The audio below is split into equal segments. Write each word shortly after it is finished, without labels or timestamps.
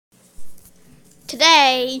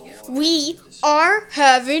Today, we are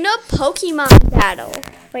having a Pokemon battle.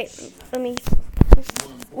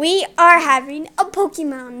 We are having a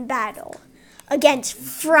Pokemon battle against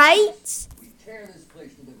Frights.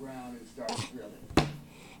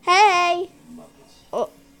 Hey. Oh,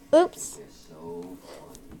 oops.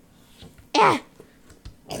 Yeah.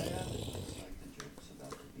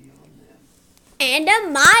 And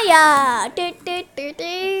amaya.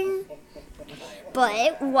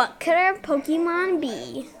 But what could our Pokemon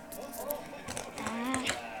be?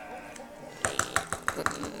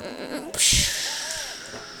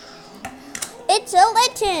 It's a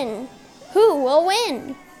Litten. Who will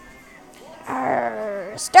win?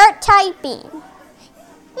 Start typing.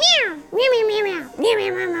 Meow, meow, meow, meow, meow, meow,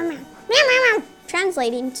 meow, meow, meow, meow, meow.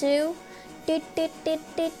 Translating to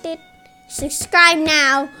subscribe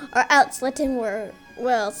now, or else Litten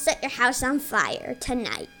will set your house on fire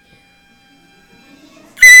tonight.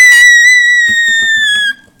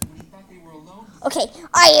 Okay,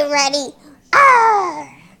 are you ready?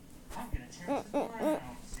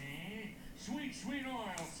 Sweet oil,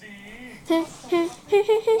 see? Now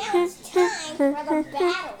it's time for the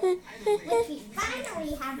battle, which we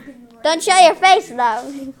finally have been waiting. Don't show your face, though.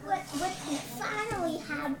 Which we finally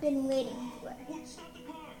have been waiting for. Stop the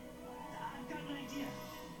car. I've got an idea.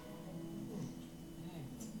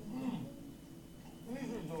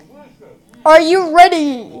 Are you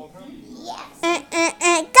ready?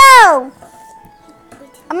 Yes. Go!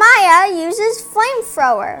 Amaya uses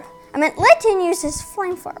flamethrower. Litten uses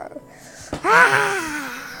flamethrower.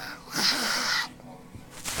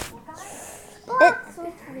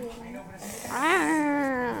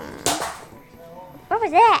 What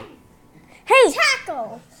was that? Hey!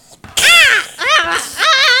 Tackle.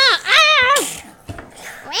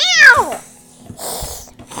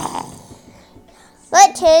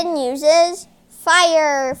 Litten uses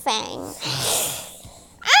fire fang.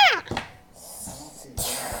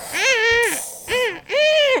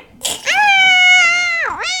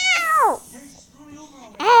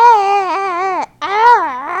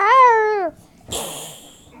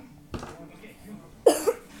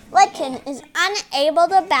 Litten is unable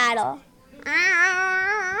to battle.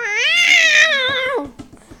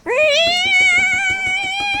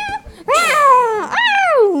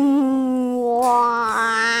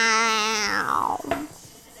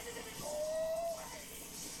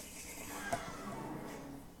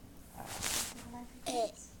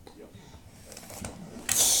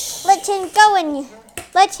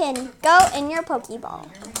 Litten, go in your Pokeball.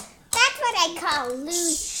 That's what I call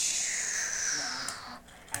lose.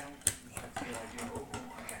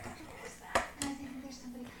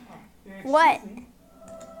 What?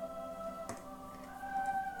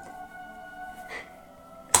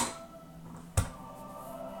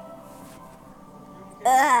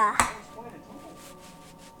 Ugh.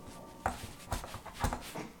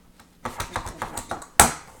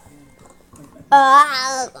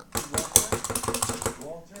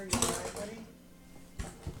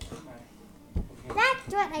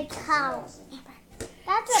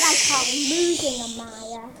 That's what I call losing,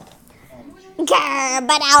 Amaya. Grr,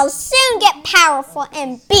 but I'll soon get powerful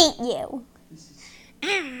and beat you.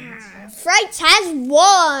 Frights has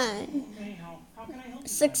won.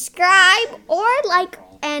 Subscribe or like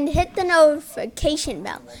and hit the notification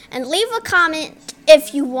bell. And leave a comment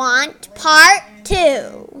if you want part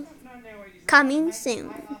 2. Coming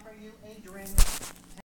soon.